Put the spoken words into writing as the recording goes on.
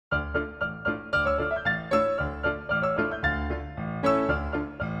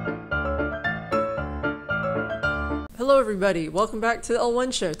Hello everybody, welcome back to the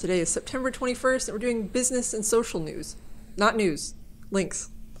L1 show. Today is September 21st and we're doing business and social news. Not news,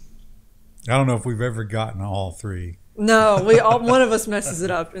 links. I don't know if we've ever gotten all three. No, one of us messes it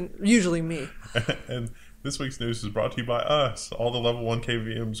up, and usually me. And this week's news is brought to you by us. All the Level 1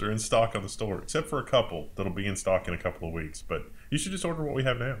 KVMs are in stock on the store, except for a couple that'll be in stock in a couple of weeks. But you should just order what we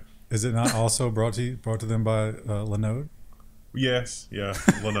have now. Is it not also brought to them by Linode? Yes, yeah,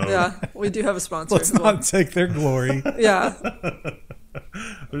 Linode. Yeah, we do have a sponsor. Let's not take their glory. Yeah.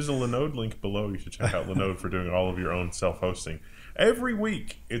 There's a Linode link below. You should check out Linode for doing all of your own self-hosting. Every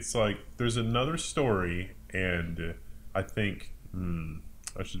week, it's like there's another story, and I think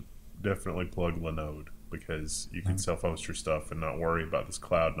I should definitely plug Linode because you can self-host your stuff and not worry about this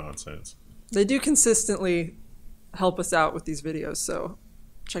cloud nonsense. They do consistently help us out with these videos, so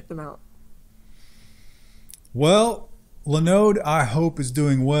check them out. Well, Linode, I hope, is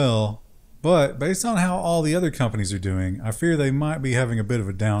doing well, but based on how all the other companies are doing, I fear they might be having a bit of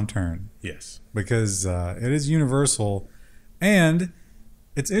a downturn. Yes. Because it is universal, and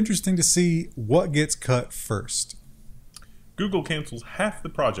it's interesting to see what gets cut first. Google cancels half the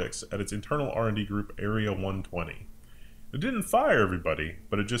projects at its internal R&D group Area 120. It didn't fire everybody,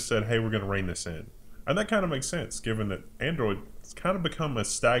 but it just said, hey, we're going to rein this in. And that kind of makes sense, given that Android has kind of become a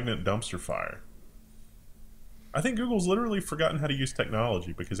stagnant dumpster fire. I think Google's literally forgotten how to use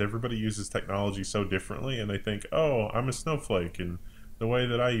technology because everybody uses technology so differently, and they think, oh, I'm a snowflake, and the way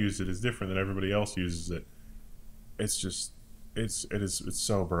that I use it is different than everybody else uses it. It's just, it's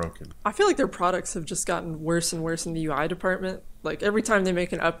so broken. I feel like their products have just gotten worse and worse in the UI department. Like every time they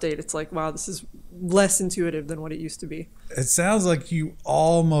make an update, it's like, wow, this is less intuitive than what it used to be. It sounds like you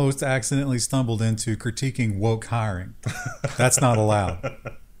almost accidentally stumbled into critiquing woke hiring. That's not allowed.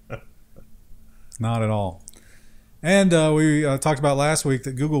 Not at all. And we talked about last week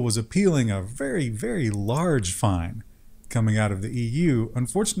that Google was appealing a very, very large fine coming out of the EU.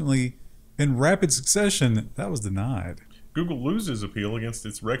 Unfortunately, in rapid succession, that was denied. Google loses appeal against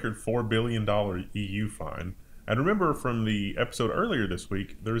its record $4 billion EU fine. And remember from the episode earlier this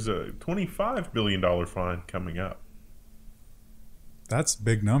week, there's a $25 billion fine coming up. That's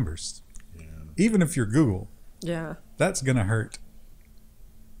big numbers. Yeah. Even if you're Google. Yeah. That's going to hurt.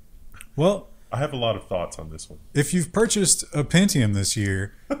 Well, I have a lot of thoughts on this one. if you've purchased a Pentium this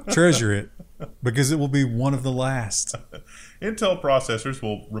year, treasure it because it will be one of the last. Intel processors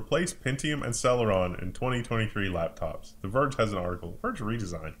will replace Pentium and Celeron in 2023 laptops. The Verge has an article. Verge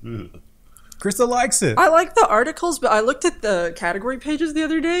redesign. Ugh. Krista likes it. I like the articles, but I looked at the category pages the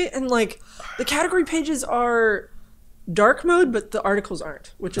other day, and like the category pages are dark mode, but the articles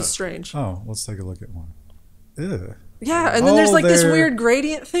aren't, which is strange. Oh, let's take a look at one. Ew. Yeah, and then there's like this they're- weird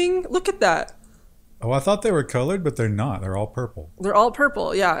gradient thing. Look at that. Oh, I thought they were colored, but they're not. They're all purple. They're all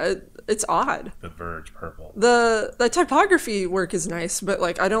purple. Yeah, it's odd. The Verge purple. The typography work is nice, but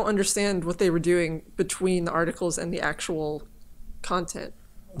like I don't understand what they were doing between the articles and the actual content.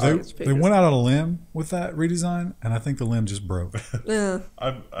 They went out on a limb with that redesign, and I think the limb just broke. Yeah.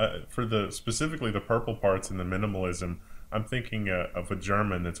 For specifically the purple parts and the minimalism, I'm thinking of a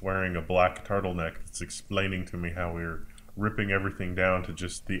German that's wearing a black turtleneck that's explaining to me how we're ripping everything down to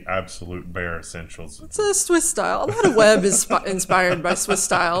just the absolute bare essentials. It's a Swiss style. A lot of web is inspired by Swiss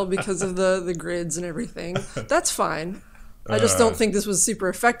style because of the grids and everything. That's fine. I just don't think this was super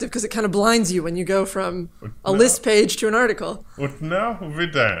effective because it kind of blinds you when you go from a list page to an article. But now we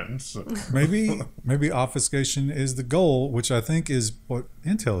dance. Maybe obfuscation is the goal, which I think is what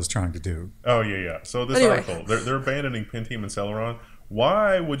Intel is trying to do. Oh, yeah. So this article, they're abandoning Pentium and Celeron.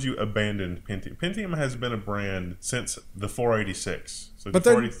 Why would you abandon Pentium? Pentium has been a brand since the 486. So But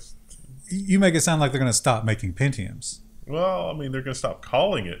you make it sound like they're going to stop making Pentiums. well, I mean, they're going to stop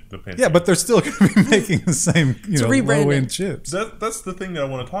calling it the Pentium. Yeah, but they're still going to be making the same, low-end chips. That's the thing that I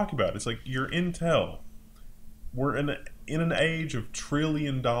want to talk about. It's like you're Intel. We're in an age of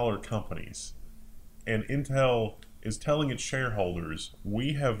trillion-dollar companies, and Intel is telling its shareholders,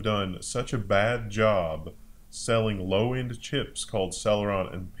 we have done such a bad job selling low-end chips called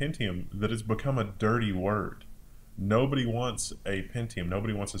Celeron and Pentium that it's become a dirty word. Nobody wants a Pentium.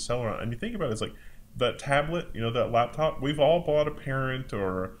 Nobody wants a Celeron. And you think about it, it's like that tablet, that laptop. We've all bought a parent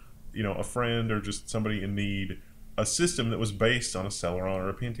or, a friend or just somebody in need a system that was based on a Celeron or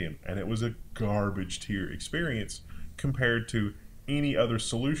a Pentium. And it was a garbage tier experience compared to any other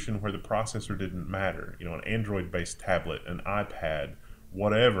solution where the processor didn't matter. An Android-based tablet, an iPad,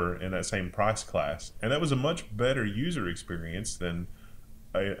 whatever in that same price class, and that was a much better user experience than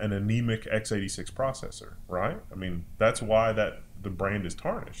an anemic x86 processor, right? I mean, that's why the brand is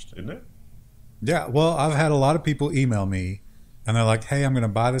tarnished, isn't it? Yeah, well, I've had a lot of people email me, and they're like, hey, I'm going to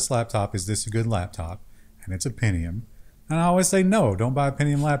buy this laptop. Is this a good laptop? And it's a Pentium. And I always say, no, don't buy a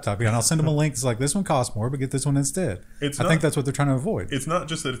Pentium laptop. And I'll send them a link. It's like, this one costs more, but get this one instead. I think that's what they're trying to avoid. It's not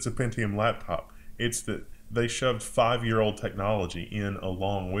just that it's a Pentium laptop. It's that they shoved 5-year-old technology in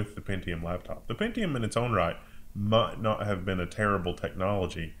along with the Pentium laptop. The Pentium in its own right might not have been a terrible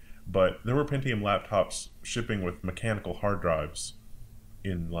technology, but there were Pentium laptops shipping with mechanical hard drives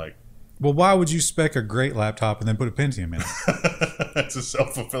in like... Well, why would you spec a great laptop and then put a Pentium in it? It's a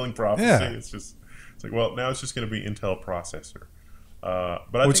self-fulfilling prophecy. Yeah. It's like, well, now it's just going to be Intel processor.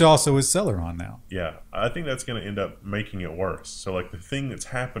 Which also is Celeron now. Yeah, I think that's going to end up making it worse. So like the thing that's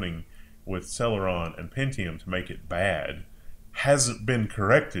happening with Celeron and Pentium to make it bad hasn't been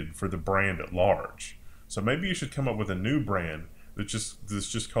corrected for the brand at large. So maybe you should come up with a new brand that's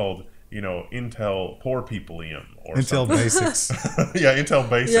just called, you know, Intel Poor People M or Intel something. Basics. Yeah, Intel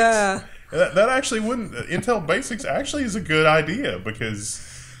Basics. Yeah. That actually wouldn't... Intel Basics actually is a good idea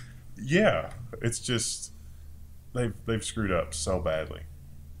because, yeah, it's just... They've screwed up so badly.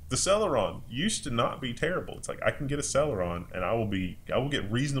 The Celeron used to not be terrible. It's like I can get a Celeron and I will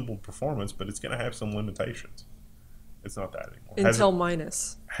get reasonable performance, but it's going to have some limitations. It's not that anymore. Intel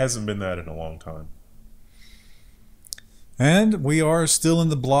minus. Hasn't been that in a long time. And we are still in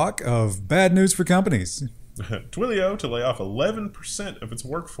the block of bad news for companies. Twilio to lay off 11% of its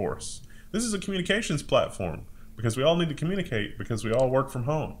workforce. This is a communications platform because we all need to communicate because we all work from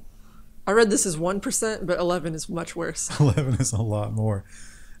home. I read this as 1%, but 11 is much worse. 11 is a lot more.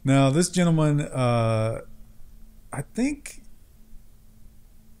 Now, this gentleman, I think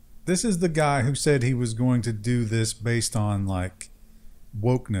this is the guy who said he was going to do this based on like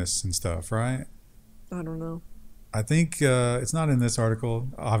wokeness and stuff, right? I don't know. I think it's not in this article.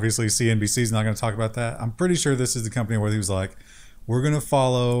 Obviously, CNBC is not going to talk about that. I'm pretty sure this is the company where he was like, we're going to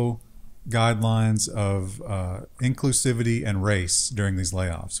follow guidelines of inclusivity and race during these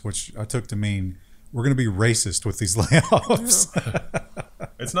layoffs, which I took to mean we're going to be racist with these layoffs.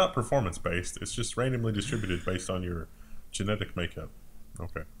 It's not performance-based. It's just randomly distributed based on your genetic makeup.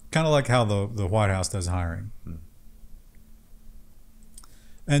 Okay. Kind of like how the White House does hiring.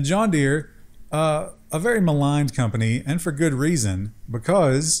 And John Deere, a very maligned company, and for good reason,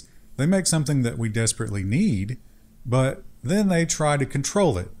 because they make something that we desperately need, but then they try to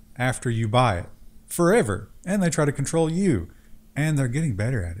control it after you buy it forever, and they try to control you, and they're getting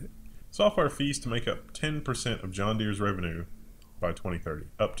better at it. Software fees to make up 10% of John Deere's revenue by 2030,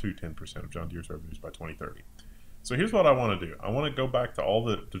 up to 10% of John Deere's revenues by 2030. So here's what I want to do. I want to go back to all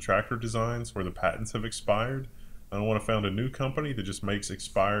the tractor designs where the patents have expired, and I want to found a new company that just makes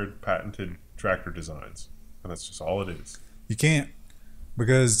expired patented tractor designs. And that's just all it is. You can't,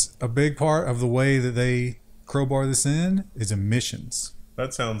 because a big part of the way that they crowbar this in is emissions.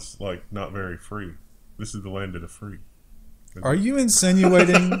 That sounds like not very free. This is the land of the free. Are you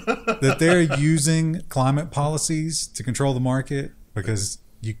insinuating that they're using climate policies to control the market? Because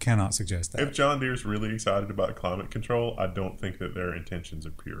you cannot suggest that. If John Deere's really excited about climate control, I don't think that their intentions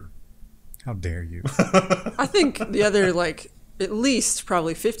are pure. How dare you? I think the other, like, at least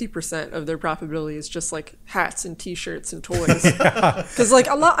probably 50% of their profitability is just like hats and T-shirts and toys. Because like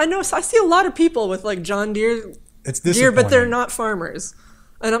I see a lot of people with like John Deere gear, but they're not farmers.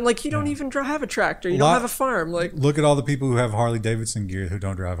 And I'm like, you don't even have a tractor. You don't have a farm. Like, look at all the people who have Harley Davidson gear who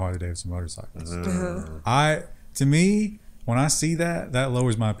don't drive Harley Davidson motorcycles. To me, when I see that, that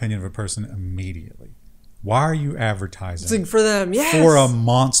lowers my opinion of a person immediately. Why are you advertising for them? Yes. For a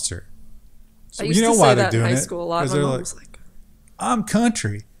monster? So I used to say that in high school a lot. My mom was like, I'm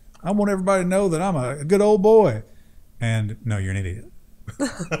country. I want everybody to know that I'm a good old boy. And no, you're an idiot.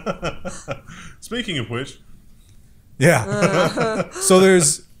 Speaking of which. Yeah. So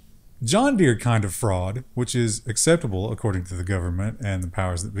there's John Deere kind of fraud, which is acceptable according to the government and the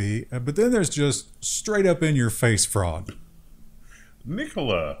powers that be. But then there's just straight up in your face fraud.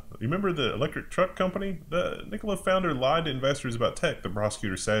 Nikola. You remember the electric truck company? The Nikola founder lied to investors about tech, the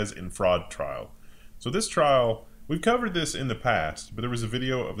prosecutor says, in fraud trial. So this trial, we've covered this in the past, but there was a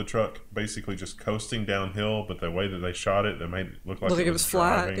video of the truck basically just coasting downhill, but the way that they shot it, they made it look like it was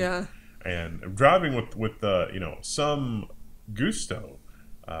flat, yeah. And driving with some gusto.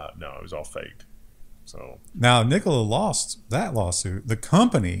 No, it was all faked. So now Nikola lost that lawsuit. The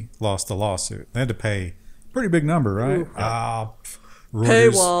company lost the lawsuit. They had to pay a pretty big number, right?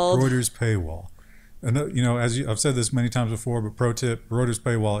 Reuters paywall. And as I've said this many times before, but pro tip: Reuters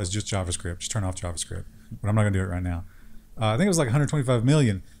paywall is just JavaScript. Just turn off JavaScript. But I'm not going to do it right now. I think it was like 125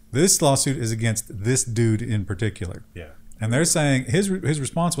 million. This lawsuit is against this dude in particular. Yeah. And they're saying his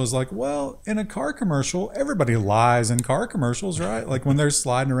response was like, well, in a car commercial, everybody lies in car commercials, right? Like when they're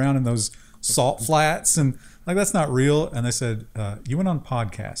sliding around in those salt flats and like that's not real. And they said, you went on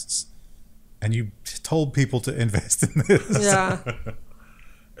podcasts and you told people to invest in this. Yeah.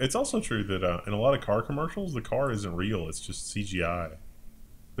 It's also true that in a lot of car commercials, the car isn't real. It's just CGI.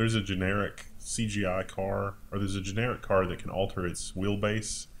 There's a generic CGI car, or there's a generic car that can alter its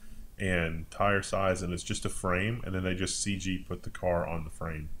wheelbase and tire size, and it's just a frame, and then they just CG put the car on the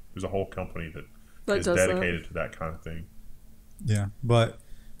frame. There's a whole company that is dedicated to that kind of thing. Yeah, but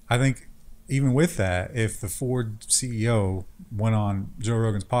I think even with that, if the Ford CEO went on Joe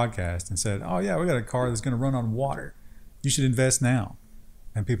Rogan's podcast and said, "Oh yeah, we got a car that's going to run on water. You should invest now,"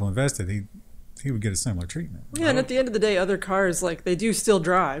 and people invested, he would get a similar treatment. Yeah, and at the end of the day, other cars, like, they do still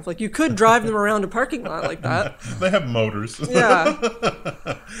drive. Like, you could drive them around a parking lot like that. They have motors. Yeah.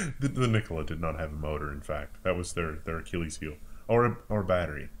 The Nikola did not have a motor, in fact. That was their Achilles heel. Or a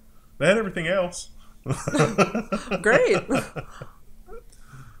battery. They had everything else. Great.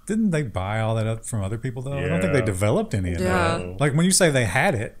 Didn't they buy all that up from other people, though? Yeah. I don't think they developed any of Yeah. that. Like, when you say they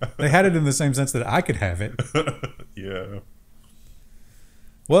had it in the same sense that I could have it. Yeah.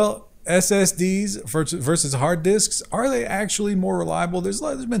 Well, SSDs versus hard disks, are they actually more reliable? There's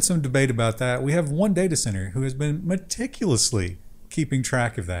been some debate about that. We have one data center who has been meticulously keeping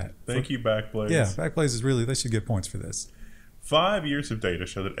track of that. Thank you, Backblaze. Yeah, Backblaze is really, they should get points for this. 5 years of data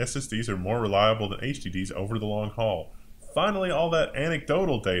show that SSDs are more reliable than HDDs over the long haul. Finally, all that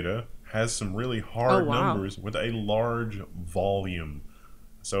anecdotal data has some really hard numbers with a large volume.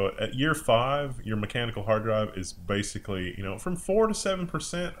 So at year 5, your mechanical hard drive is basically, from 4 to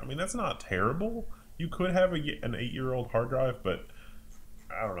 7%. I mean, that's not terrible. You could have an 8-year-old hard drive, but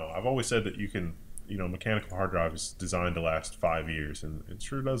I don't know. I've always said that you can, mechanical hard drive is designed to last 5 years, and it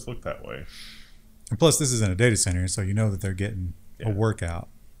sure does look that way. And plus, this is in a data center, so you know that they're getting a workout.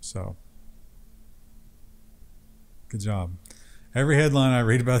 So, good job. Every headline I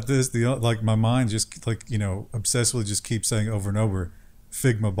read about this, my mind just obsessively just keeps saying over and over,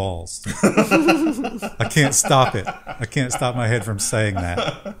 Figma balls. I can't stop it. I can't stop my head from saying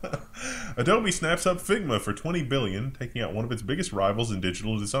that. Adobe snaps up Figma for $20 billion, taking out one of its biggest rivals in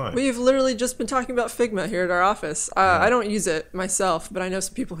digital design. We've literally just been talking about Figma here at our office. I don't use it myself, but I know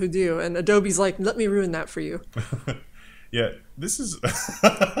some people who do. And Adobe's like, let me ruin that for you. Yeah, this is...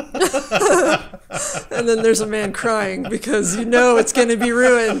 And then there's a man crying because it's going to be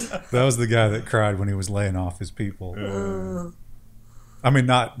ruined. That was the guy that cried when he was laying off his people. I mean,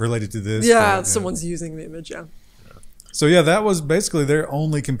 not related to this. Yeah, but, someone's using the image, yeah. So, yeah, that was basically their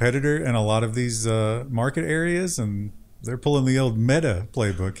only competitor in a lot of these market areas, and they're pulling the old Meta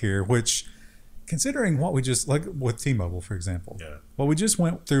playbook here, which, considering what we just, like with T-Mobile, for example, what we just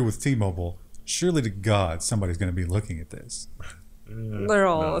went through with T-Mobile, surely to God, somebody's going to be looking at this. They're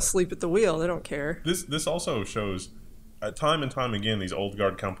all asleep at the wheel. They don't care. This also shows, time and time again, these old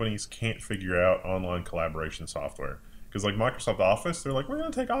guard companies can't figure out online collaboration software. Because like Microsoft Office, they're like, we're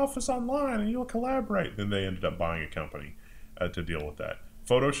going to take Office online and you'll collaborate. Then they ended up buying a company to deal with that.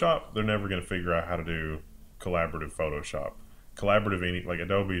 Photoshop, they're never going to figure out how to do collaborative Photoshop. Like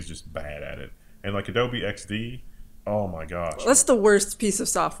Adobe is just bad at it. And like Adobe XD, oh my gosh. That's the worst piece of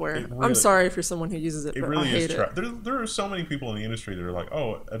software. I'm sorry for someone who uses it, it but really I hate is it. There are so many people in the industry that are like,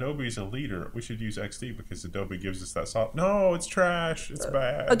 oh, Adobe is a leader. We should use XD because Adobe gives us that software. No, it's trash. It's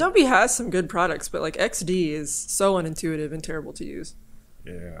bad. Adobe has some good products, but like XD is so unintuitive and terrible to use.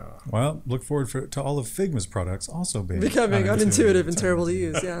 Yeah. Well, look forward to all of Figma's products also becoming unintuitive and terrible to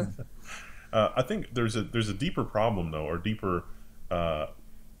use. Yeah. I think there's a deeper problem though, or deeper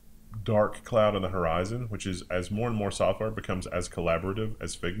dark cloud on the horizon, which is as more and more software becomes as collaborative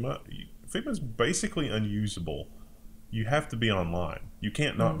as Figma. Figma's basically unusable. You have to be online. You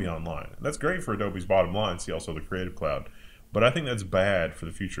can't not be online. That's great for Adobe's bottom line. See also the Creative Cloud, but I think that's bad for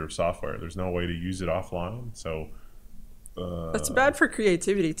the future of software. There's no way to use it offline, so. That's bad for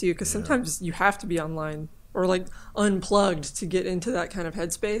creativity too, because sometimes you have to be online or like unplugged to get into that kind of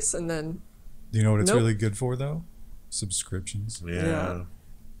headspace, and then. Do you know what it's really good for though? Subscriptions. Yeah.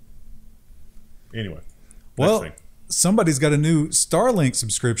 Anyway. Well, somebody's got a new Starlink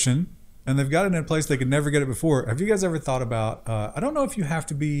subscription, and they've got it in a place they could never get it before. Have you guys ever thought about? I don't know if you have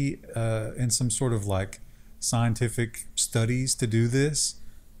to be in some sort of like scientific studies to do this.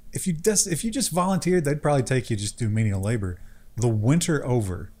 If you just volunteered, they'd probably take you just do menial labor. The winter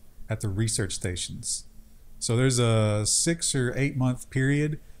over at the research stations. So there's a 6 or 8 month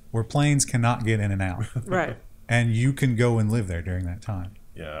period where planes cannot get in and out. Right. And you can go and live there during that time.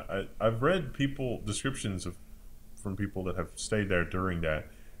 Yeah, I've read descriptions from people that have stayed there during that,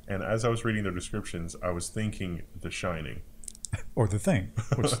 and as I was reading their descriptions, I was thinking The Shining. Or The Thing,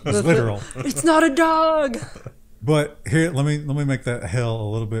 which is literal. It's not a dog! But here, let me make that hell a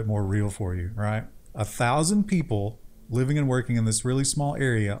little bit more real for you, right? 1,000 people living and working in this really small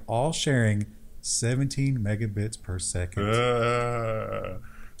area, all sharing 17 megabits per second.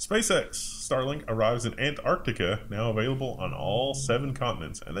 SpaceX Starlink arrives in Antarctica, now available on all 7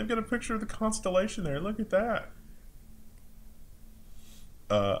 continents. And they've got a picture of the constellation there. Look at that.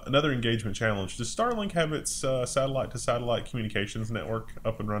 Another engagement challenge. Does Starlink have its satellite-to-satellite communications network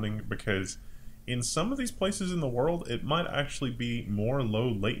up and running? Because in some of these places in the world, it might actually be more low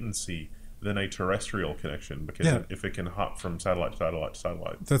latency than a terrestrial connection, because if it can hop from satellite to satellite to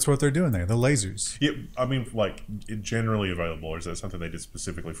satellite. That's what they're doing there, the lasers. Yeah, I mean, like, generally available, or is that something they did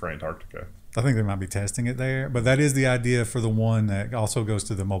specifically for Antarctica? I think they might be testing it there, but that is the idea for the one that also goes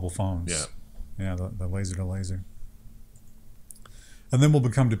to the mobile phones. Yeah, the laser to laser. And then we'll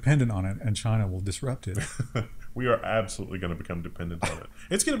become dependent on it, and China will disrupt it. We are absolutely going to become dependent on it.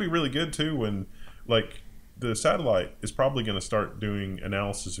 It's going to be really good, too, when, like, the satellite is probably going to start doing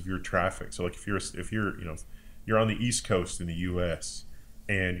analysis of your traffic. So, like, if you're you're on the East Coast in the U.S.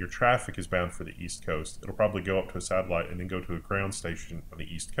 and your traffic is bound for the East Coast, it'll probably go up to a satellite and then go to a ground station on the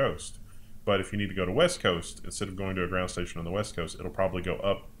East Coast. But if you need to go to West Coast, instead of going to a ground station on the West Coast, it'll probably go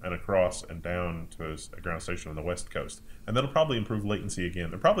up and across and down to a ground station on the West Coast. And that'll probably improve latency again.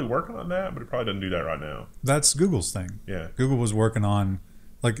 They're probably working on that, but it probably doesn't do that right now. That's Google's thing. Yeah. Google was working on,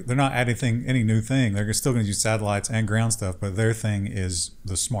 like, they're not adding any new thing. They're still going to use satellites and ground stuff, but their thing is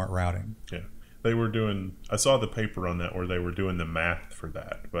the smart routing. Yeah. They were doing, I saw the paper on that where they were doing the math for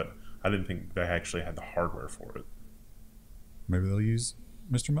that, but I didn't think they actually had the hardware for it. Maybe they'll use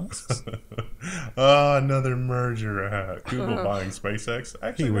Mr. Musk's. Another merger. Google buying SpaceX.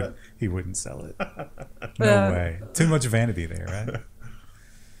 Actually, he wouldn't sell it. No way. Too much vanity there, right?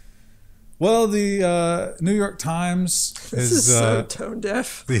 Well, the New York Times is so tone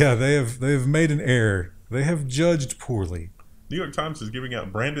deaf. Yeah, they have made an error. They have judged poorly. New York Times is giving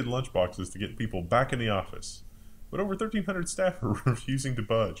out branded lunchboxes to get people back in the office, but over 1,300 staff are refusing to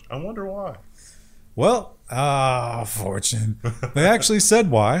budge. I wonder why. Well, fortune. They actually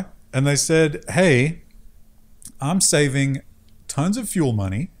said why, and they said, hey, I'm saving tons of fuel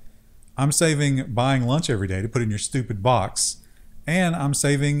money. I'm saving buying lunch every day to put in your stupid box. And I'm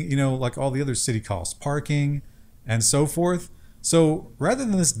saving, like all the other city costs, parking and so forth. So rather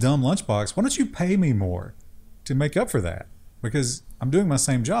than this dumb lunchbox, why don't you pay me more to make up for that? Because I'm doing my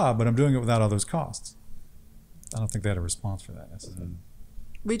same job, but I'm doing it without all those costs. I don't think they had a response for that.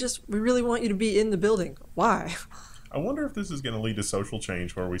 We really want you to be in the building. Why? I wonder if this is going to lead to social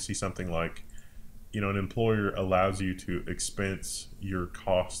change where we see something like, an employer allows you to expense your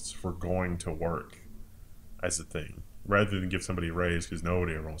costs for going to work as a thing, rather than give somebody a raise, because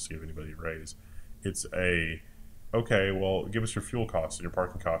nobody ever wants to give anybody a raise. It's okay, well, give us your fuel costs and your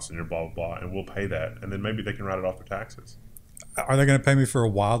parking costs and your blah, blah, blah, and we'll pay that. And then maybe they can write it off their taxes. Are they going to pay me for a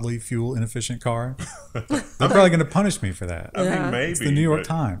wildly fuel inefficient car? They're probably going to punish me for that. I mean, maybe. It's the New York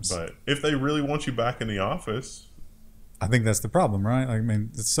Times. But if they really want you back in the office, I think that's the problem, right? I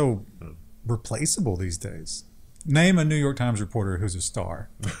mean, it's so replaceable these days. Name a New York Times reporter who's a star.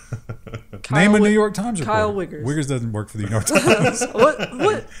 Name a New York Times reporter. Kyle Wiggers. Wiggers doesn't work for the New York Times.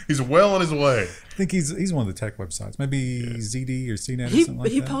 What? He's well on his way. I think he's one of the tech websites. Maybe ZD or CNET or something like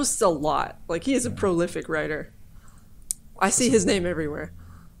that. He posts a lot. Like, he is a prolific writer. I see his name everywhere.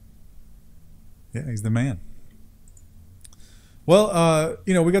 Yeah, he's the man. Well,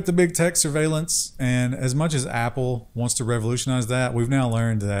 we got the big tech surveillance, and as much as Apple wants to revolutionize that, we've now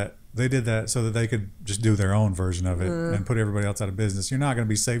learned that they did that so that they could just do their own version of it and put everybody else out of business. You're not going to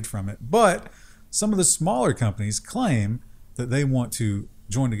be saved from it. But some of the smaller companies claim that they want to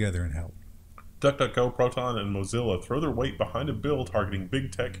join together and help. DuckDuckGo, Proton, and Mozilla throw their weight behind a bill targeting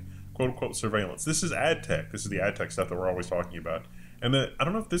big tech, quote-unquote, surveillance. This is ad tech. This is the ad tech stuff that we're always talking about. And then, I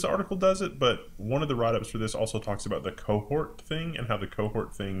don't know if this article does it, but one of the write-ups for this also talks about the cohort thing and how the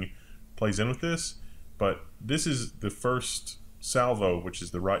cohort thing plays in with this. But this is the first salvo, which is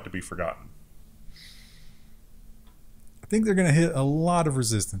the right to be forgotten. I think they're going to hit a lot of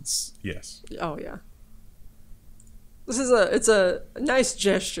resistance. Yes. Oh, yeah. It's a nice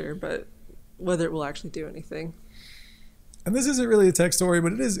gesture, but whether it will actually do anything. And this isn't really a tech story,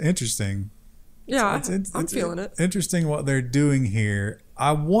 but it is interesting. Yeah, I'm feeling it. Interesting what they're doing here.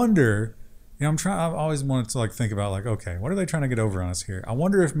 I wonder, I've always wanted to think about okay, what are they trying to get over on us here? I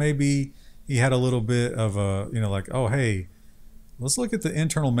wonder if maybe he had a little bit of a, oh, hey, let's look at the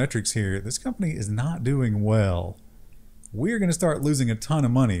internal metrics here. This company is not doing well. We're going to start losing a ton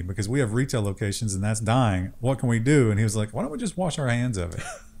of money because we have retail locations and that's dying. What can we do? And he was like, why don't we just wash our hands of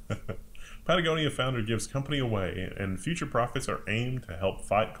it? Patagonia founder gives company away, and future profits are aimed to help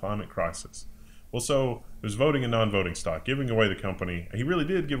fight climate crisis. Well, so there's voting and non-voting stock, giving away the company. He really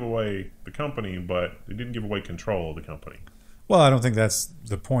did give away the company, but he didn't give away control of the company. Well, I don't think that's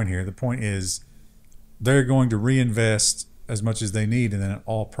the point here. The point is they're going to reinvest as much as they need, and then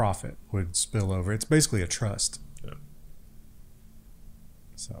all profit would spill over. It's basically a trust. Yeah.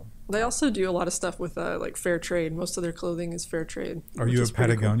 So They also do a lot of stuff with like fair trade. Most of their clothing is fair trade. are you a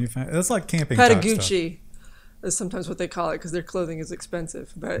Patagonia fan? That's like camping type stuff. Patagucci is sometimes what they call it because their clothing is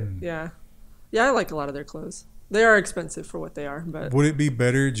expensive. But yeah, I like a lot of their clothes. They are expensive for what they are. But Would it be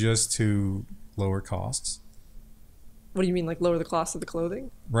better just to lower costs what do you mean, like lower the cost of the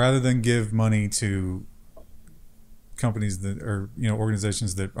clothing? rather than give money to companies that are,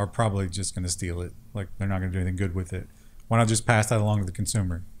 organizations that are probably just going to steal it? Like they're not going to do anything good with it. Why not just pass that along to the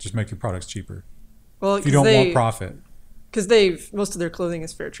consumer? Just make your products cheaper. Well, If you don't want profit. Because most of their clothing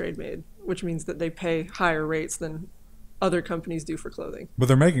is fair trade made, which means that they pay higher rates than other companies do for clothing. But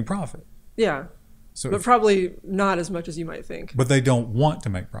they're making profit. Yeah, So but probably not as much as you might think. but they don't want to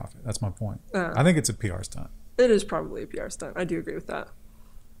make profit. That's my point. I think it's a PR stunt. It is probably a PR stunt. I do agree with that.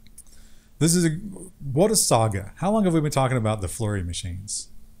 This is what a saga. How long have we been talking about the flurry machines?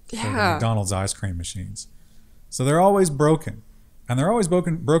 So the Yeah. McDonald's ice cream machines. So they're always broken. And they're always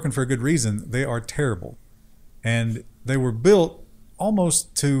broken for a good reason. They are terrible. And they were built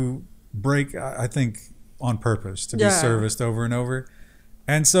almost to break, I think, on purpose, to be serviced over and over.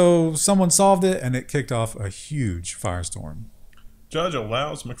 And so someone solved it, and it kicked off a huge firestorm. Judge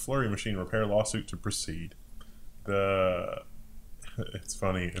allows McFlurry machine repair lawsuit to proceed. It's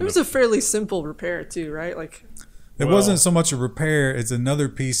funny. It was a fairly simple repair too, right? Like, It wasn't so much a repair. It's another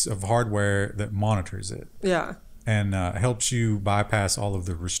piece of hardware that monitors it. yeah. And helps you bypass all of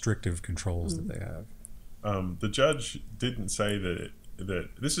the restrictive controls that they have. The judge didn't say that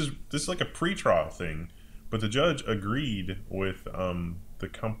this is like a pretrial thing, but the judge agreed with the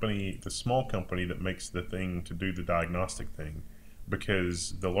company, the small company that makes the thing to do the diagnostic thing,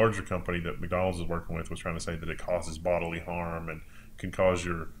 because the larger company that McDonald's is working with was trying to say that it causes bodily harm and can cause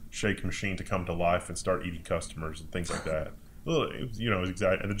your shake machine to come to life and start eating customers and things like that.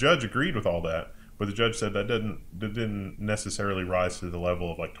 Exactly. And the judge agreed with all that. But the judge said that didn't necessarily rise to the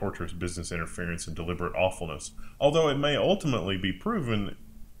level of like torturous business interference and deliberate awfulness, although it may ultimately be proven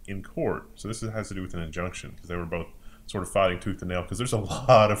in court. So this has to do with an injunction, because they were both sort of fighting tooth and nail, because there's a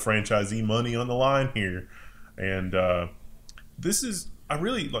lot of franchisee money on the line here. And I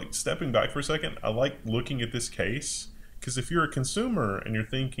really like, stepping back for a second, I like looking at this case, because if you're a consumer and you're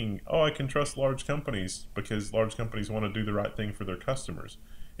thinking, oh, I can trust large companies because large companies want to do the right thing for their customers.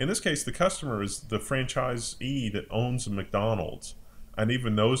 In this case, the customer is the franchisee that owns a McDonald's. And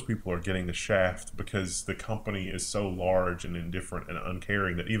even those people are getting the shaft because the company is so large and indifferent and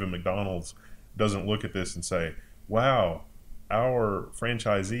uncaring that even McDonald's doesn't look at this and say, wow, our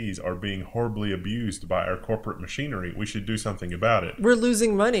franchisees are being horribly abused by our corporate machinery. We should do something about it. We're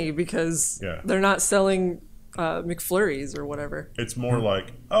losing money because they're not selling McFlurries or whatever. It's more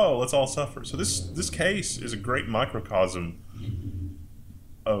like, oh, let's all suffer. So this case is a great microcosm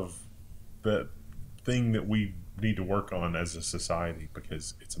of the thing that we need to work on as a society,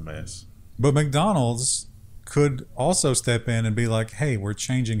 because it's a mess. But McDonald's could also step in and be like, hey, we're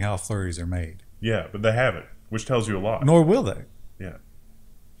changing how flurries are made. Yeah, but they haven't, which tells you a lot. Nor will they. Yeah.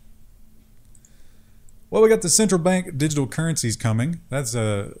 Well, we got the central bank digital currencies coming. That's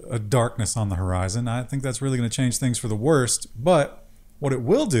a darkness on the horizon. I think that's really going to change things for the worst. But what it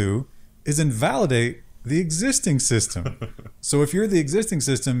will do is invalidate the existing system. So if you're the existing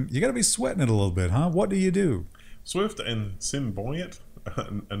system, you got to be sweating it a little bit, huh? What do you do? Swift and Symboyant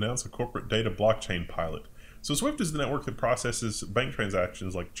announced a corporate data blockchain pilot. So Swift is the network that processes bank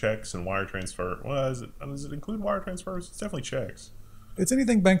transactions like checks and wire transfer. Well, does it include wire transfers? It's definitely checks. It's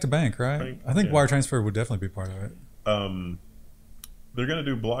anything bank to bank, right? I think wire transfer would definitely be part of it. They're going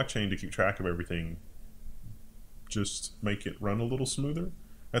to do blockchain to keep track of everything. Just make it run a little smoother.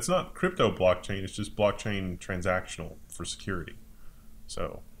 It's not crypto blockchain, it's just blockchain transactional for security.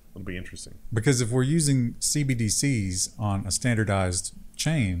 So it'll be interesting. Because if we're using CBDCs on a standardized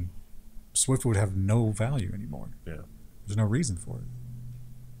chain, Swift would have no value anymore. Yeah. There's no reason for it.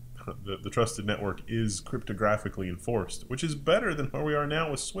 The trusted network is cryptographically enforced, which is better than where we are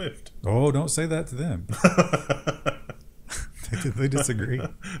now with Swift. Oh, don't say that to them. They disagree.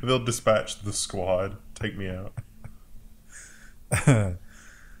 They'll dispatch the squad. Take me out.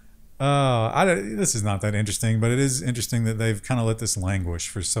 This is not that interesting, but it is interesting that they've kind of let this languish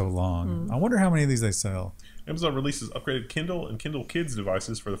for so long. I wonder how many of these they sell. Amazon releases upgraded Kindle and Kindle Kids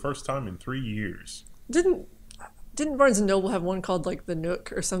devices for the first time in 3 years. Didn't Barnes and Noble have one called like the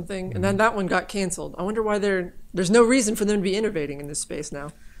Nook or something, and then that one got canceled? I wonder why there's no reason for them to be innovating in this space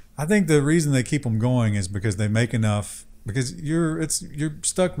now. I think the reason they keep them going is because they make enough. Because you're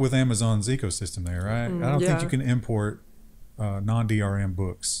stuck with Amazon's ecosystem there, right? I don't think you can import non-DRM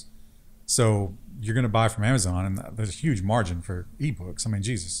books. So you're going to buy from Amazon, and there's a huge margin for ebooks. I mean,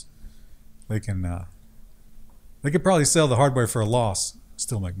 Jesus, they could probably sell the hardware for a loss,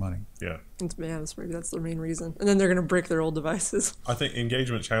 still make money. Yeah. Maybe that's the main reason. And then they're going to break their old devices. I think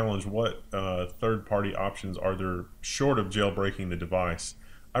engagement challenge. What third-party options are there short of jailbreaking the device?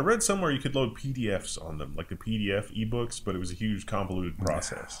 I read somewhere you could load PDFs on them, like the PDF ebooks, but it was a huge convoluted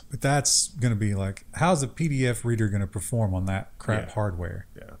process. But that's going to be like, how's a PDF reader going to perform on that crap hardware?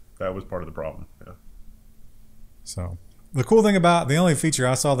 Yeah, that was part of the problem. Yeah. So the cool thing about the only feature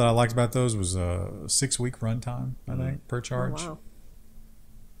I saw that I liked about those was a 6-week runtime, I think, per charge. Oh, wow.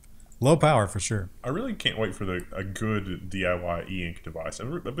 Low power for sure. I really can't wait for a good DIY e-ink device.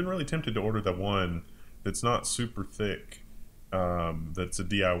 I've been really tempted to order the one that's not super thick. That's a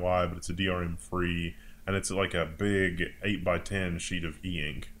DIY, but it's a DRM free, and it's like a big 8x10 sheet of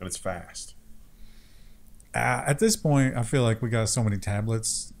e-ink, and it's fast. At this point, I feel like we got so many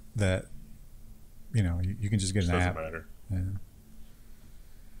tablets that you can just get an app. Doesn't matter. Yeah.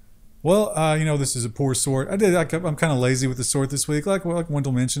 Well, this is a poor sort. I'm kind of lazy with the sort this week. Like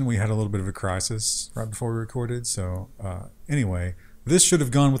Wendell mentioned, we had a little bit of a crisis right before we recorded. So anyway, this should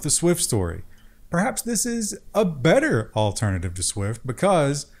have gone with the Swift story. Perhaps this is a better alternative to Swift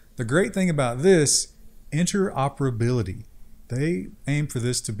because the great thing about this, interoperability. They aim for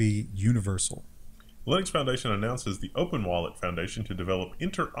this to be universal. Linux Foundation announces the Open Wallet Foundation to develop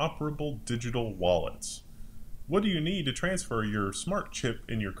interoperable digital wallets. What do you need to transfer your smart chip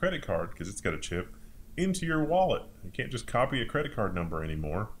in your credit card, because it's got a chip, into your wallet? You can't just copy a credit card number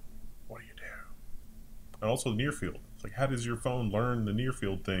anymore. What do you do? And also near field. It's like, how does your phone learn the near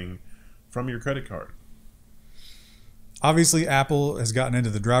field thing from your credit card? Obviously, Apple has gotten into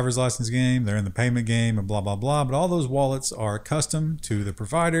the driver's license game. They're in the payment game and blah, blah, blah. But all those wallets are custom to the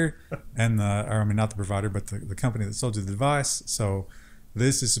provider and not the provider, but the company that sold you the device. So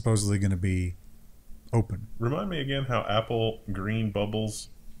this is supposedly going to be open. Remind me again how Apple Green Bubbles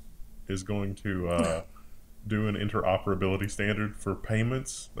is going to do an interoperability standard for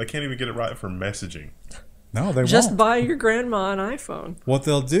payments. They can't even get it right for messaging. No, they just won't. buy your grandma an iPhone. What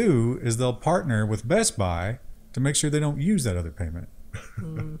they'll do is they'll partner with Best Buy to make sure they don't use that other payment.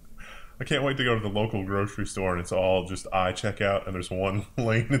 I can't wait to go to the local grocery store and it's all just iCheckout and there's one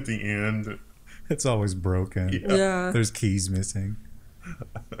lane at the end. It's always broken. Yeah. There's keys missing.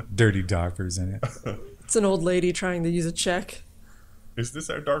 Dirty diapers in it. It's an old lady trying to use a check. Is this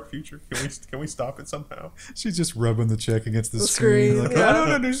our dark future? Can we stop it somehow? She's just rubbing the check against the screen. Like, I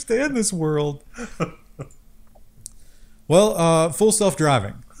don't understand this world. Well, full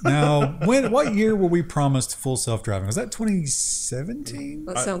self-driving. Now, what year were we promised full self-driving? Was that 2017?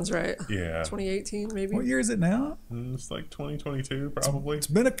 That sounds right. Yeah. 2018, maybe? What year is it now? It's like 2022, probably. It's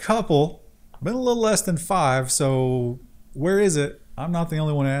been a couple. Been a little less than 5, so where is it? I'm not the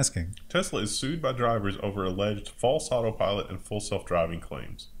only one asking. Tesla is sued by drivers over alleged false autopilot and full self-driving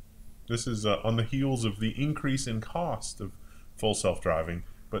claims. This is on the heels of the increase in cost of full self-driving,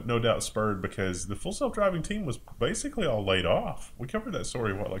 but no doubt spurred because the full self-driving team was basically all laid off. We covered that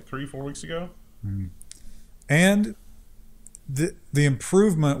story, like 3-4 weeks ago? And the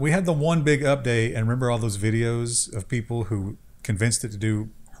improvement, we had the one big update, and remember all those videos of people who convinced it to do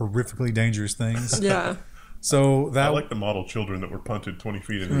horrifically dangerous things? Yeah. So that, I like the model children that were punted 20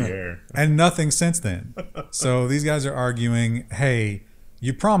 feet into the air. And nothing since then. So these guys are arguing, hey,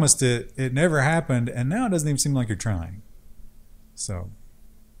 you promised it, it never happened, and now it doesn't even seem like you're trying. So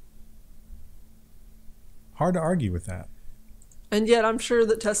hard to argue with that. And yet I'm sure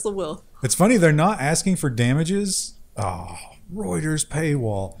that Tesla will. It's funny, they're not asking for damages. Oh, Reuters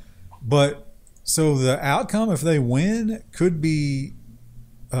paywall. But so the outcome, if they win, could be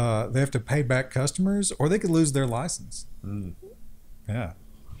they have to pay back customers, or they could lose their license. Yeah.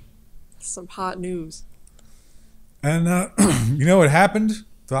 Some hot news. And you know what happened?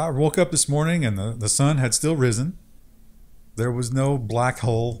 So I woke up this morning and the sun had still risen. There was no black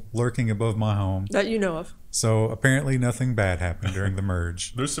hole lurking above my home. That you know of. So apparently nothing bad happened during the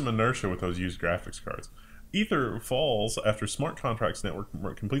merge. There's some inertia with those used graphics cards. Ether falls after Smart Contracts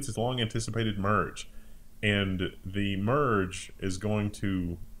Network completes its long-anticipated merge. And the merge is going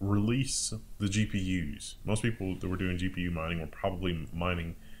to release the GPUs. Most people that were doing GPU mining were probably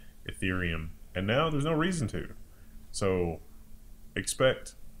mining Ethereum. And now there's no reason to. So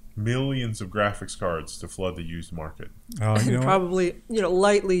expect millions of graphics cards to flood the used market. You know probably,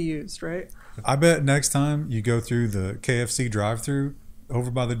 lightly used, right? I bet next time you go through the KFC drive-thru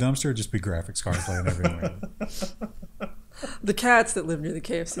over by the dumpster, just be graphics cards laying everywhere. The cats that live near the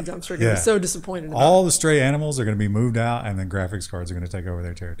KFC dumpster are going to Yeah. be so disappointed about All the stray animals are going to be moved out, and then graphics cards are going to take over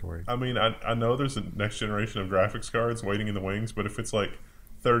their territory. I mean, I know there's a next generation of graphics cards waiting in the wings, but if it's like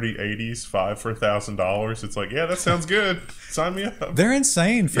 3080s, 5 for $1,000, it's like, yeah, that sounds good. Sign me up. They're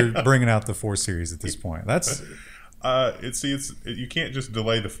insane for bringing out the 4 series at this point. That's You can't just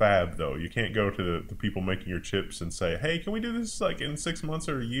delay the fab though. You can't go to the people making your chips and say, "Hey, can we do this like in 6 months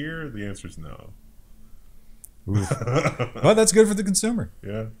or a year?" The answer is no. But that's good for the consumer.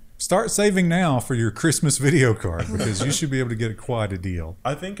 Yeah. Start saving now for your Christmas video card because you should be able to get quite a deal.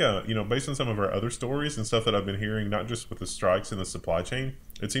 I think, based on some of our other stories and stuff that I've been hearing, not just with the strikes in the supply chain,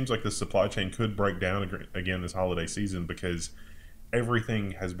 it seems like the supply chain could break down again this holiday season because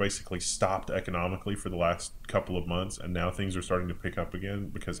everything has basically stopped economically for the last couple of months, and now things are starting to pick up again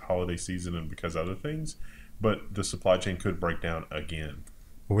because holiday season and because other things. But the supply chain could break down again.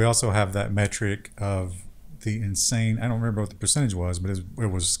 But we also have that metric of the insane, I don't remember what the percentage was, but it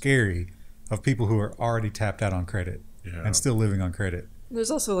was scary, of people who are already tapped out on credit and still living on credit.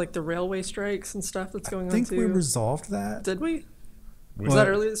 There's also like the railway strikes and stuff that's going on too. I think we resolved that. Did we? Was Well, that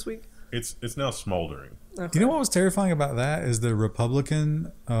earlier this week? It's now smoldering. Okay. You know what was terrifying about that is the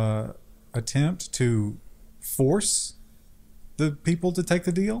Republican attempt to force the people to take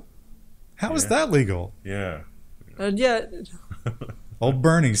the deal. How is that legal? Yeah. And yet, Old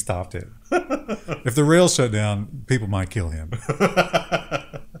Bernie stopped it. If the rail shut down, people might kill him.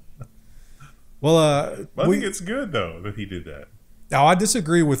 Well, I think it's good though that he did that. Now, I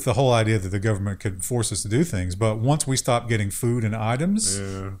disagree with the whole idea that the government could force us to do things, but once we stop getting food and items,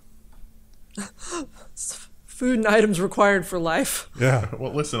 food and items required for life. yeah.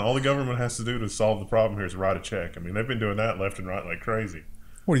 Well, listen, all the government has to do to solve the problem here is write a check. I mean, they've been doing that left and right like crazy.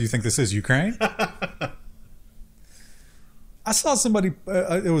 What do you think this is, Ukraine? I saw somebody,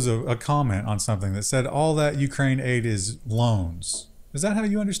 it was a comment on something that said all that Ukraine aid is loans. Is that how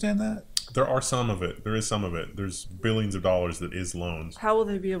you understand that? There are some of it. There is some of it. There's billions of dollars that is loans. How will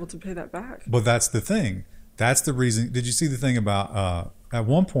they be able to pay that back? But that's the thing. That's the reason. Did you see the thing about at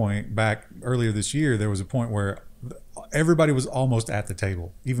one point back earlier this year, there was a point where everybody was almost at the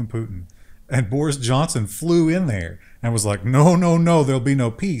table, even Putin. And Boris Johnson flew in there and was like, no, no, no, there'll be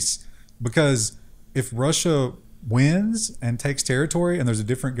no peace. Because if Russia wins and takes territory and there's a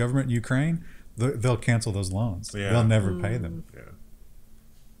different government in Ukraine, they'll cancel those loans. Yeah. They'll never pay them. Yeah.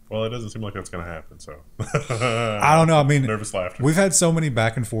 Well, it doesn't seem like that's going to happen. So I don't know. I mean, nervous laughter. We've had so many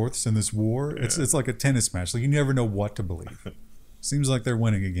back and forths in this war. Yeah. It's like a tennis match. Like you never know what to believe. Seems like they're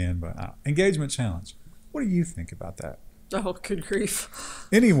winning again, but engagement challenge. What do you think about that? Oh, good grief.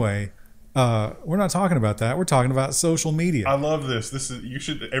 Anyway, we're not talking about that. We're talking about social media. I love this.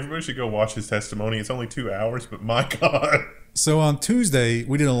 Everybody should go watch his testimony. It's only 2 hours, but my God. So on Tuesday,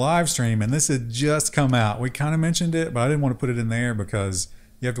 we did a live stream, and this had just come out. We kind of mentioned it, but I didn't want to put it in there because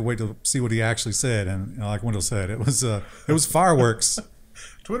you have to wait to see what he actually said. And like Wendell said, it was fireworks.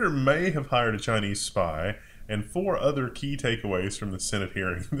 Twitter may have hired a Chinese spy, and 4 other key takeaways from the Senate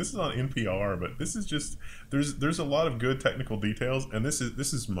hearing. This is on NPR, but this is just there's a lot of good technical details, and this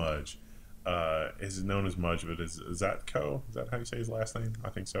is Mudge. Is known as Mudge, but is that Co? Is that how you say his last name? I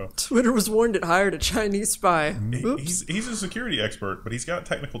think so. Twitter was warned it hired a Chinese spy. He's a security expert, but he's got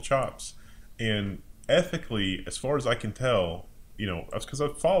technical chops, and ethically, as far as I can tell, because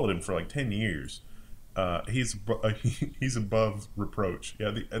I've followed him for like 10 years, he's above reproach.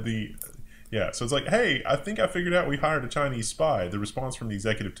 Yeah, so it's like, hey, I think I figured out we hired a Chinese spy. The response from the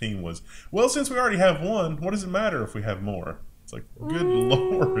executive team was, well, since we already have one, what does it matter if we have more? It's like, good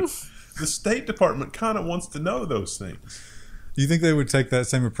Lord. The State Department kind of wants to know those things. Do you think they would take that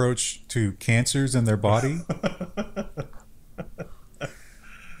same approach to cancers in their body?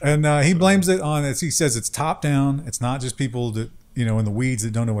 And he blames it on, as he says, it's top down. It's not just people that, in the weeds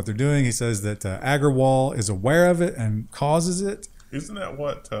that don't know what they're doing. He says that Agrawal is aware of it and causes it. Isn't that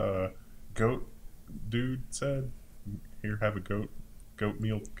what Goat Dude said? Here, have a goat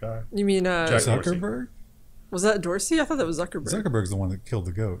meal guy. You mean Jack Zuckerberg? Dorsey. Was that Dorsey? I thought that was Zuckerberg. Zuckerberg's the one that killed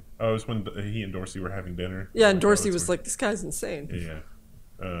the goat. Oh, it was when he and Dorsey were having dinner. Yeah, and Dorsey was like, this guy's insane.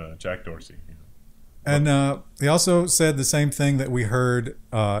 Yeah. Jack Dorsey. Yeah. And he also said the same thing that we heard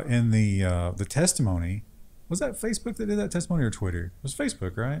in the testimony. Was that Facebook that did that testimony or Twitter? It was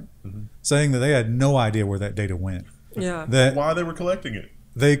Facebook, right? Mm-hmm. Saying that they had no idea where that data went. Yeah. Why they were collecting it.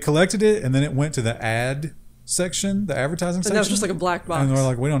 They collected it, and then it went to the ad section, the advertising section. And that was just like a black box. And they're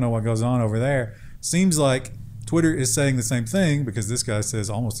like, we don't know what goes on over there. Seems like Twitter is saying the same thing because this guy says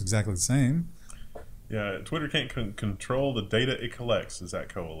almost exactly the same. Yeah, Twitter can't control the data it collects, as that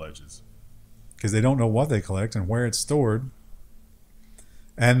co-alleges. Because they don't know what they collect and where it's stored.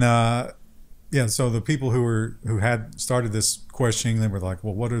 And Yeah, so the people who had started this questioning, they were like,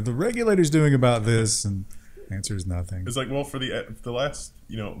 well, what are the regulators doing about this? And the answer is nothing. It's like, well, for the last,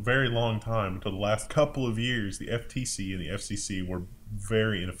 very long time, until the last couple of years, the FTC and the FCC were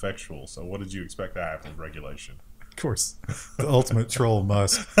very ineffectual. So what did you expect to happen with regulation? Of course, the ultimate troll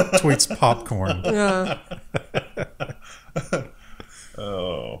Musk tweets popcorn. Yeah.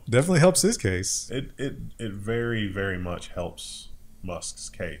 Oh, definitely helps his case. It very, very much helps Musk's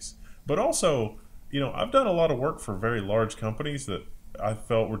case. But also, I've done a lot of work for very large companies that I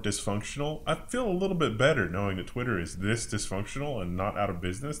felt were dysfunctional. I feel a little bit better knowing that Twitter is this dysfunctional and not out of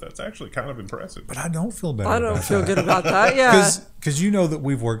business. That's actually kind of impressive. But I don't feel better. I don't feel good about that. Yeah. Because that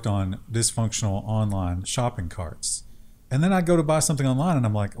we've worked on dysfunctional online shopping carts. And then I go to buy something online and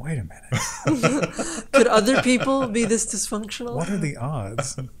I'm like, wait a minute. Could other people be this dysfunctional? What are the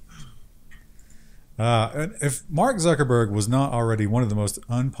odds? And if Mark Zuckerberg was not already one of the most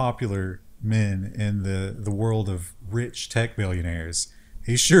unpopular men in the world of rich tech billionaires,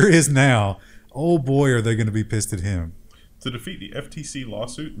 he sure is now. Oh boy, are they going to be pissed at him. To defeat the FTC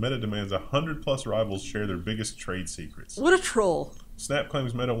lawsuit, Meta demands 100+ rivals share their biggest trade secrets. What a troll. Snap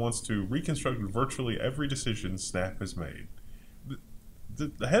claims Meta wants to reconstruct virtually every decision Snap has made.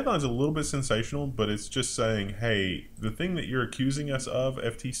 The headline's a little bit sensational, but it's just saying, hey, the thing that you're accusing us of,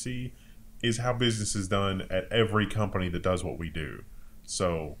 FTC, is how business is done at every company that does what we do.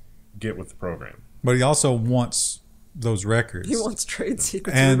 So get with the program. But he also wants those records. He wants trade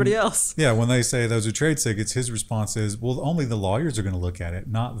secrets to everybody else. Yeah, when they say those are trade secrets, his response is, well, only the lawyers are going to look at it,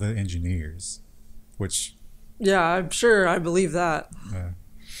 not the engineers. Which... yeah, I'm sure I believe that.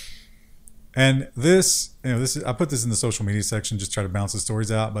 And this, I put this in the social media section, just try to bounce the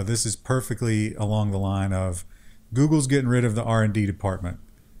stories out, but this is perfectly along the line of Google's getting rid of the R&D department.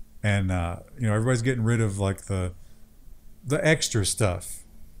 And, everybody's getting rid of like the extra stuff.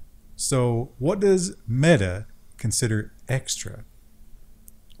 So what does Meta consider extra?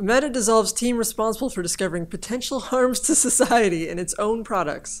 Meta dissolves team responsible for discovering potential harms to society in its own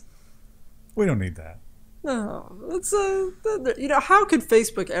products. We don't need that. No, it's how could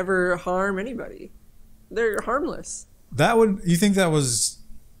Facebook ever harm anybody? They're harmless. You think that was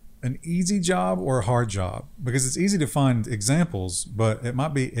an easy job or a hard job? Because it's easy to find examples, but it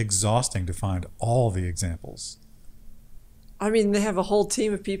might be exhausting to find all the examples. I mean, they have a whole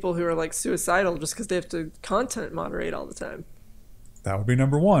team of people who are like suicidal just because they have to content moderate all the time. That would be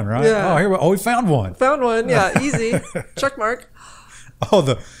number one, right? Yeah. We found one. Found one, yeah, easy. Check mark.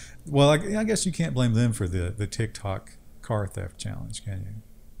 Well, I guess you can't blame them for the TikTok car theft challenge, can you?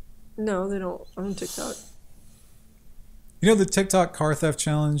 No, they don't own TikTok. The TikTok car theft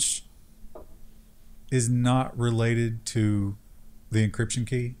challenge is not related to the encryption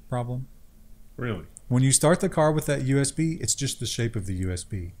key problem. Really? When you start the car with that USB, it's just the shape of the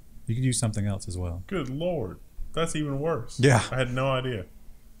USB. You can use something else as well. Good Lord. That's even worse. Yeah. I had no idea.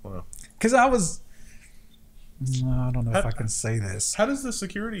 Wow. Because I don't know if I can say this. How does the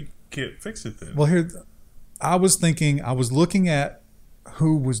security kit fix it then? Well, I was looking at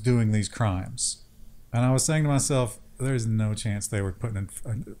who was doing these crimes. And I was saying to myself, there's no chance they were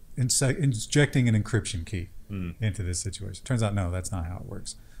injecting an encryption key into this situation. Turns out, no, that's not how it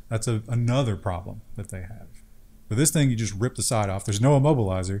works. That's another problem that they have. But this thing, you just rip the side off. There's no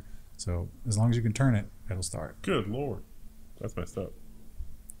immobilizer. So as long as you can turn it, it'll start. Good Lord. That's messed up.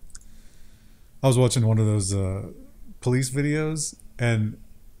 I was watching one of those police videos, and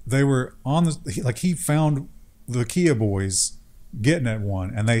they were on he found the Kia boys getting at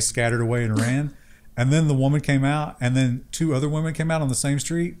one, and they scattered away and ran. And then the woman came out, and then 2 other women came out on the same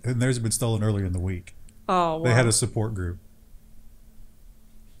street, and theirs had been stolen earlier in the week. Oh, wow. They had a support group.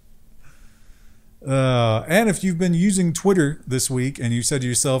 And if you've been using Twitter this week and you said to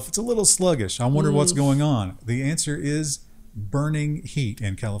yourself, it's a little sluggish, I wonder what's going on. The answer is burning heat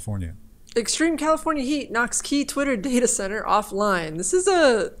in California. Extreme California heat knocks key Twitter data center offline. This is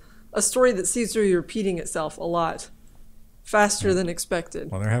a story that seems to be repeating itself a lot faster than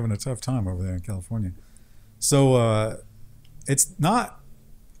expected. Well, they're having a tough time over there in California. So it's not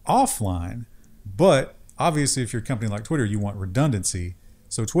offline, but obviously if you're a company like Twitter, you want redundancy.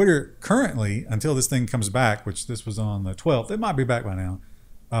 So Twitter currently, until this thing comes back, which this was on the 12th, it might be back by now,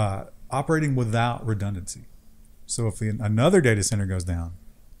 operating without redundancy. So if another data center goes down,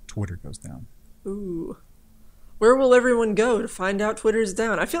 Twitter goes down. Ooh. Where will everyone go to find out Twitter's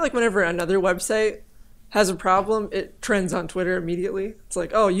down? I feel like whenever another website has a problem, it trends on Twitter immediately. It's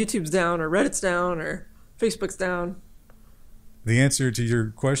like, oh, YouTube's down, or Reddit's down, or Facebook's down. The answer to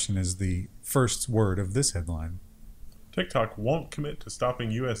your question is the first word of this headline. TikTok won't commit to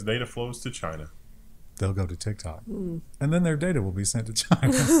stopping U.S. data flows to China. they'll go to TikTok. And then their data will be sent to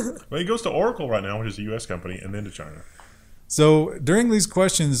China. Well, he goes to Oracle right now, which is a U.S. company, and then to China. So during these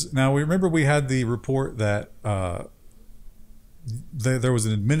questions, now we remember we had the report that there was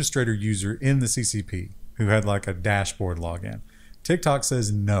an administrator user in the CCP who had like a dashboard login. TikTok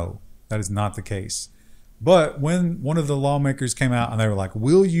says no, that is not the case. But when one of the lawmakers came out and they were like,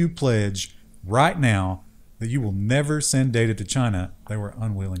 will you pledge right now that you will never send data to China, they were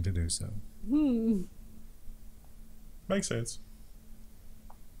unwilling to do so. Makes sense.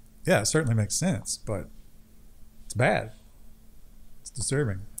 Yeah, it certainly makes sense, but it's bad. It's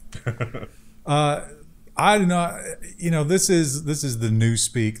disturbing. I do not, this is the new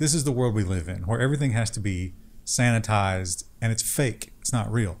speak. This is the world we live in, where everything has to be sanitized and it's fake. It's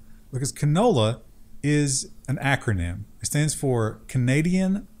not real. Because canola is an acronym. It stands for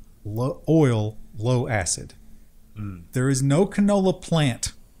Canadian Oil Low Acid. There is no canola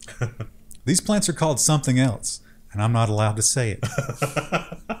plant. These plants are called something else, and I'm not allowed to say it.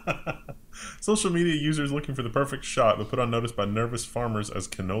 Social media users looking for the perfect shot were put on notice by nervous farmers as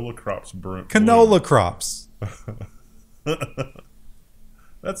canola crops bloom. Canola crops.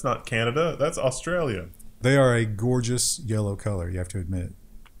 That's not Canada. That's Australia. They are a gorgeous yellow color, you have to admit.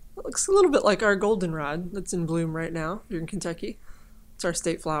 It looks a little bit like our goldenrod that's in bloom right now here in Kentucky. It's our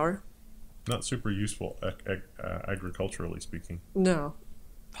state flower. Not super useful agriculturally speaking. No.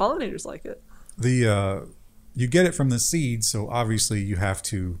 Pollinators like it. You get it from the seed, so obviously you have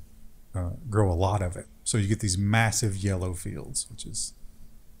to grow a lot of it. So you get these massive yellow fields, which is...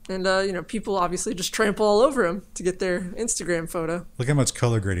 And, people obviously just trample all over them to get their Instagram photo. Look how much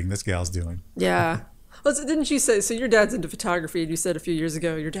color grading this gal's doing. Yeah. Well, didn't you say, so your dad's into photography, and you said a few years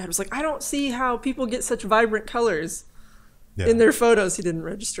ago, your dad was like, I don't see how people get such vibrant colors in their photos. He didn't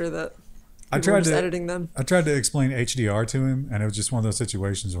register that. I tried to editing them. I tried to explain HDR to him, and it was just one of those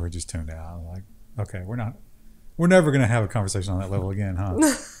situations where he just tuned out. I'm like, okay, we're never going to have a conversation on that level again, huh?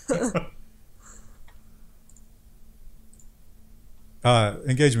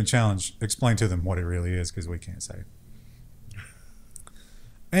 Engagement challenge. Explain to them what it really is, because we can't say.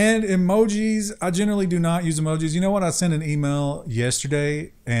 And emojis. I generally do not use emojis. You know what? I sent an email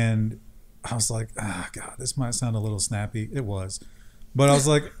yesterday, and I was like, God, this might sound a little snappy. It was. But I was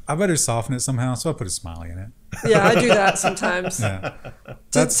like, I better soften it somehow, so I put a smiley in it. Yeah, I do that sometimes. Yeah.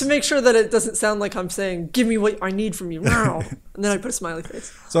 To make sure that it doesn't sound like I'm saying, give me what I need from you now. And then I put a smiley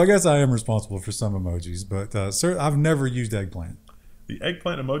face. So I guess I am responsible for some emojis, but sir, I've never used eggplant. The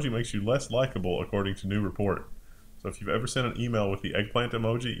eggplant emoji makes you less likable, according to new report. So if you've ever sent an email with the eggplant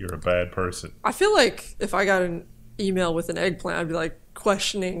emoji, you're a bad person. I feel like if I got an email with an eggplant, I'd be like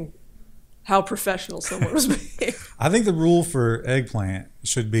questioning how professional someone was being. I think the rule for eggplant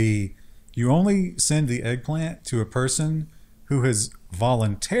should be you only send the eggplant to a person who has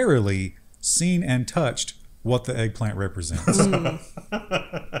voluntarily seen and touched what the eggplant represents.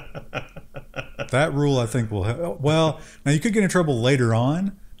 That rule, I think, will help. Well, now you could get in trouble later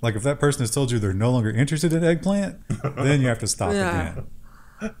on. Like if that person has told you they're no longer interested in eggplant, then you have to stop again.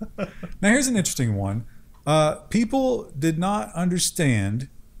 Now here's an interesting one. People did not understand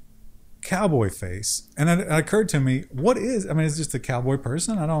cowboy face, and it occurred to me, what is? I mean, it's just a cowboy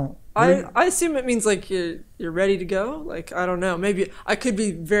person. I assume it means like you're ready to go. Like I don't know. Maybe I could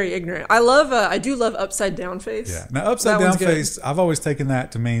be very ignorant. I do love upside down face. Yeah. Now upside down face, I've always taken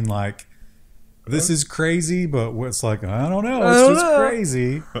that to mean like this is crazy, but it's like I don't know. It's just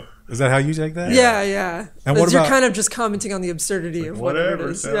crazy. Is that how you take that? Yeah. And what you're kind of just commenting on the absurdity of whatever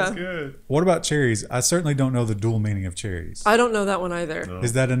it is. Sounds good. What about cherries? I certainly don't know the dual meaning of cherries. I don't know that one either. No.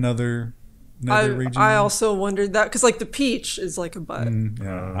 Is that another region? I also wondered that because like the peach is like a butt.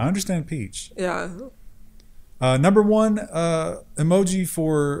 Yeah, I understand peach. Yeah. Number one emoji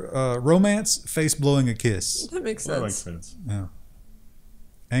for romance: face blowing a kiss. That makes sense. That makes sense. Yeah.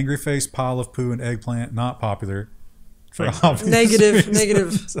 Angry face, pile of poo, and eggplant. Not popular. For obvious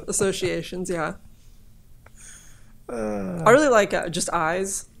negative associations. Yeah. I really like just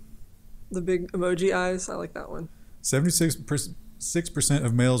eyes. The big emoji eyes. I like that one. 76%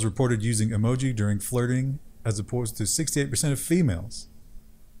 of males reported using emoji during flirting, as opposed to 68% of females.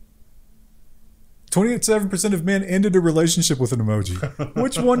 27% of men ended a relationship with an emoji.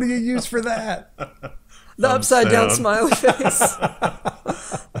 Which one do you use for that? The upside down smiley face.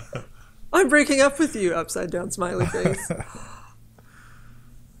 I'm breaking up with you, upside down smiley face.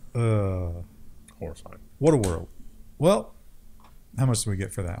 Horrifying. What a world. Well, how much do we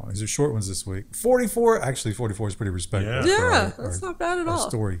get for that one? Is there short ones this week? 44? Actually, 44 is pretty respectable. Yeah, that's not bad at all.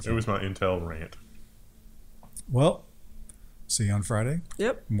 Story. It was my Intel rant. Well, see you on Friday.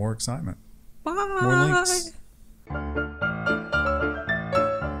 Yep. More excitement. Bye. More links.